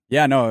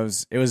Yeah, no,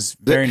 it was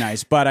very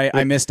nice, but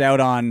I missed out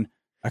on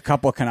a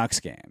couple Canucks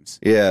games.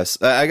 Yes,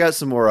 I got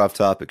some more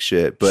off-topic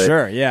shit, but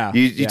sure, yeah.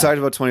 You talked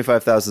about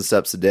 25,000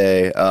 steps a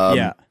day.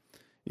 Yeah.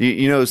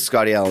 You know who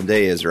Scotty Allen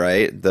Day is,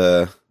 right?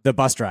 The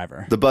bus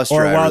driver. The bus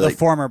driver. Or well, the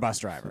former bus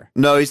driver.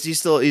 No, he's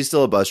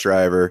still a bus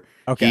driver.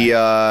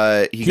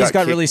 Okay. He's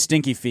got really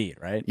stinky feet,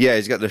 right? Yeah,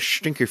 he's got the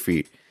stinker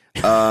feet.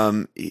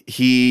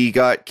 He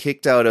got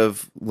kicked out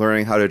of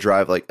learning how to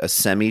drive like a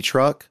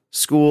semi-truck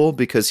school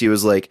because he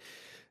was like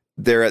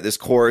there at this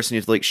course and you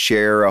have to like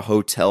share a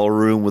hotel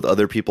room with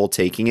other people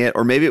taking it.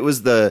 Or maybe it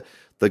was the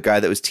guy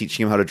that was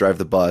teaching him how to drive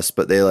the bus,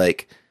 but they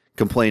like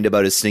complained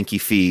about his stinky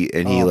feet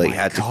and he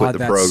had to quit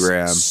the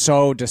program.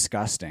 So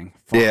disgusting.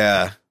 Fuck.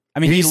 Yeah. I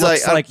mean, he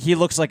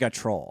looks like a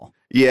troll.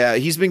 Yeah,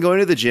 he's been going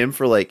to the gym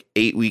for like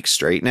 8 weeks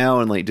straight now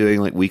and like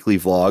doing like weekly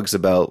vlogs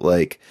about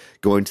like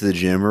going to the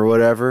gym or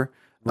whatever.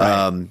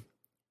 Right.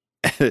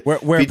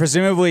 Where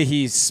presumably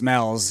he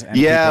smells. And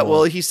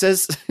well, he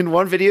says in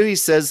one video, he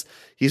says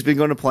he's been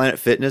going to Planet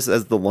Fitness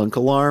as the lunk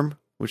alarm,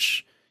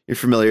 which you're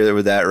familiar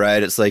with that,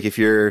 right? It's like if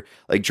you're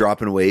like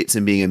dropping weights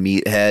and being a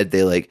meathead,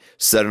 they like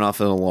set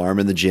off an alarm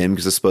in the gym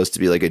because it's supposed to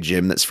be like a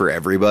gym that's for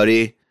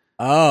everybody.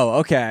 Oh,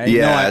 okay.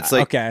 Yeah, it's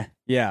like okay.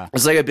 Yeah.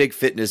 It's like a big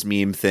fitness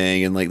meme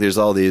thing. And like there's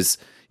all these,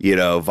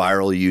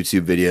 viral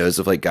YouTube videos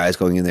of like guys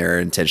going in there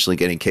intentionally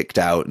getting kicked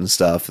out and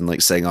stuff and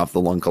like setting off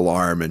the lunk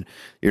alarm. And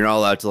you're not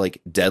allowed to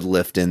like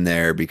deadlift in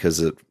there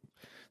because at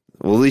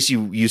least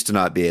you used to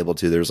not be able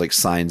to. There's like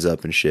signs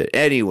up and shit.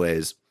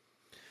 Anyways,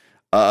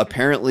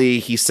 apparently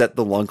he set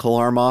the lunk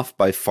alarm off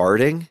by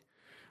farting,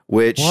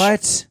 which.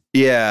 What?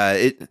 Yeah,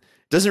 it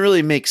doesn't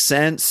really make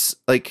sense.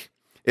 Like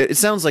it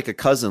sounds like a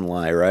cousin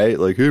lie, right?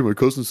 Like, hey, my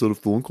cousin set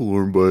off the lunk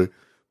alarm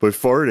by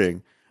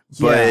farting.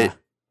 Yeah.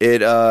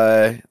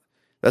 But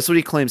that's what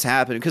he claims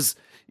happened because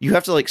you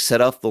have to like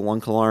set off the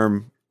lunk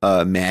alarm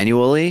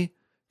manually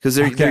because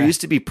there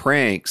used to be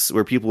pranks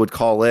where people would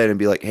call in and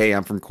be like, hey,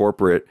 I'm from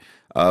corporate.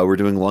 We're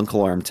doing lunk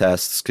alarm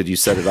tests. Could you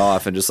set it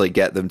off and just like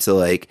get them to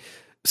like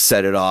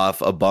set it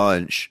off a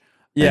bunch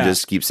and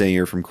just keep saying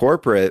you're from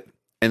corporate.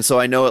 And so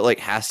I know it like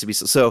has to be.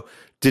 So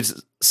did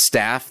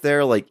staff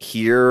there like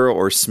hear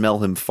or smell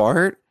him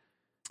fart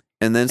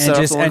and then set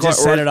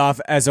it off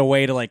as a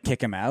way to like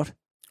kick him out?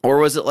 Or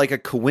was it like a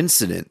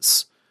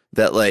coincidence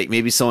that like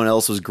maybe someone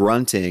else was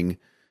grunting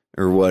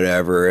or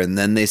whatever, and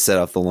then they set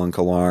off the lunk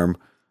alarm?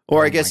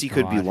 Or I guess he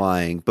could be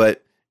lying.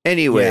 But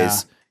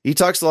anyways, he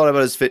talks a lot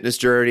about his fitness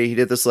journey. He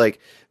did this like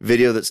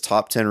video that's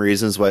top 10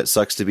 reasons why it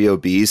sucks to be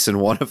obese. And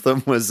one of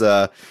them was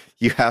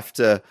you have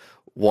to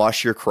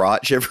wash your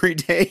crotch every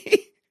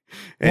day.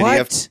 And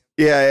what?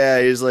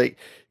 He's like,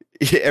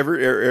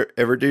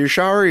 ever do your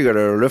shower? You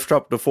gotta lift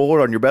up the fold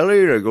on your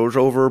belly that goes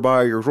over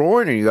by your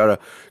groin, and you gotta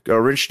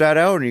rinse that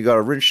out, and you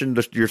gotta rinse in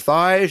your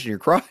thighs and your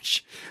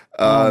crotch.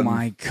 Oh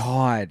my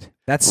god,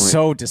 that's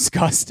so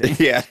disgusting.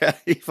 Yeah,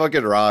 he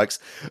fucking rocks.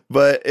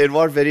 But in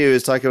one video, he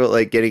was talking about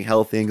like getting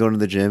healthy and going to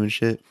the gym and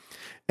shit.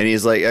 And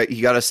he's like,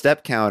 he got a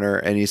step counter,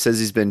 and he says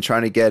he's been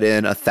trying to get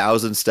in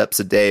 1,000 steps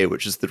a day,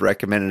 which is the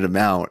recommended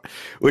amount.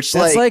 Which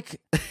that's like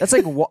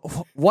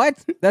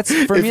what? That's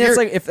for me.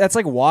 That's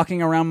like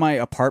walking around my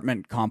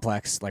apartment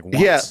complex like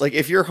once. Yeah, like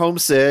if you're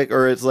homesick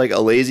or it's like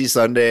a lazy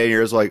Sunday and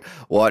you're just like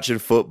watching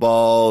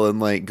football and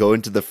like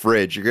going to the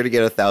fridge, you're gonna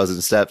get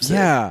 1,000 steps.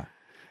 Yeah.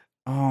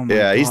 Oh my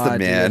god. He's the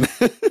man.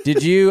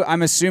 Did you?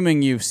 I'm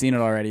assuming you've seen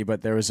it already,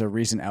 but there was a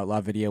recent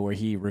Outlaw video where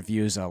he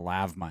reviews a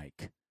lav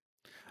mic.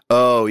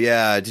 Oh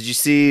yeah, did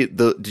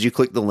you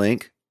click the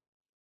link?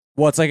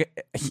 Well, it's like,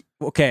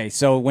 okay,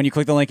 so when you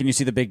click the link and you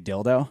see the big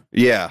dildo,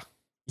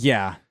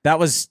 yeah, that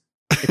was.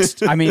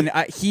 I mean,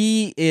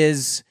 he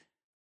is.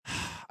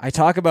 I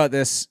talk about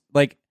this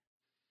like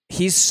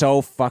he's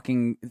so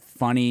fucking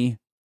funny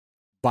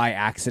by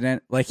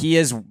accident. Like he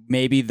is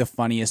maybe the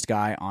funniest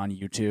guy on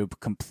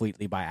YouTube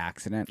completely by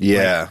accident.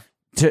 Yeah.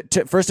 Like,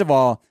 to first of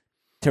all,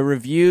 to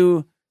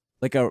review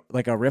like a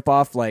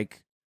ripoff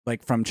like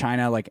from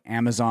China, like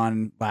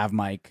Amazon lav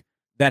mic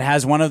that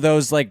has one of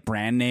those like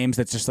brand names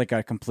that's just like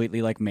a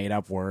completely like made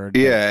up word.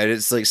 Yeah, and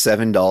it's like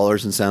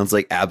 $7 and sounds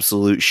like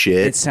absolute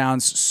shit. It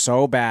sounds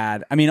so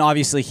bad. I mean,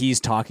 obviously he's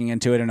talking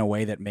into it in a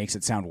way that makes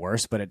it sound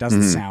worse, but it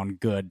doesn't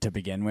sound good to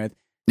begin with.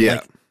 Yeah.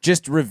 Like,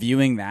 just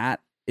reviewing that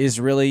is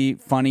really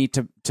funny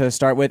to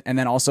start with, and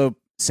then also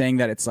saying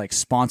that it's like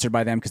sponsored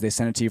by them because they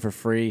send it to you for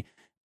free,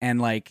 and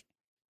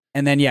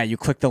then you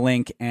click the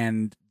link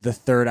and the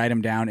third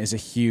item down is a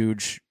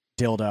huge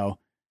dildo.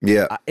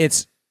 Yeah.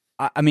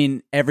 I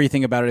mean,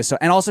 everything about it is so,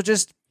 and also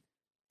just,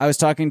 I was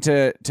talking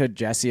to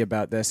Jesse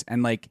about this,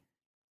 and like,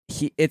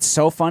 it's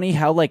so funny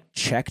how like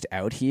checked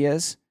out he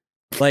is.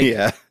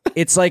 Like,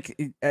 it's like,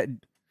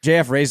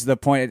 JF raised the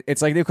point.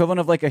 It's like the equivalent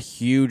of like a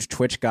huge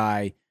Twitch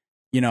guy,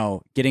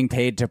 getting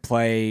paid to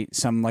play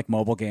some like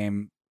mobile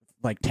game,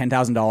 like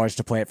 $10,000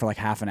 to play it for like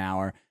half an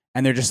hour.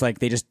 And they're just like,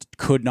 they just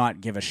could not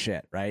give a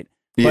shit. Right.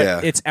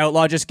 But it's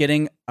Outlaw just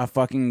getting a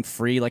fucking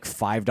free like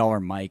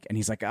 $5 mic, and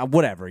he's like,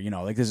 whatever,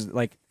 like this is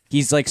like,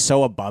 he's like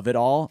so above it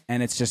all,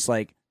 and it's just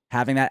like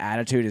having that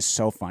attitude is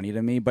so funny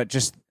to me. But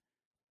just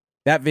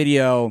that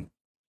video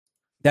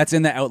That's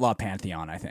in the outlaw pantheon, I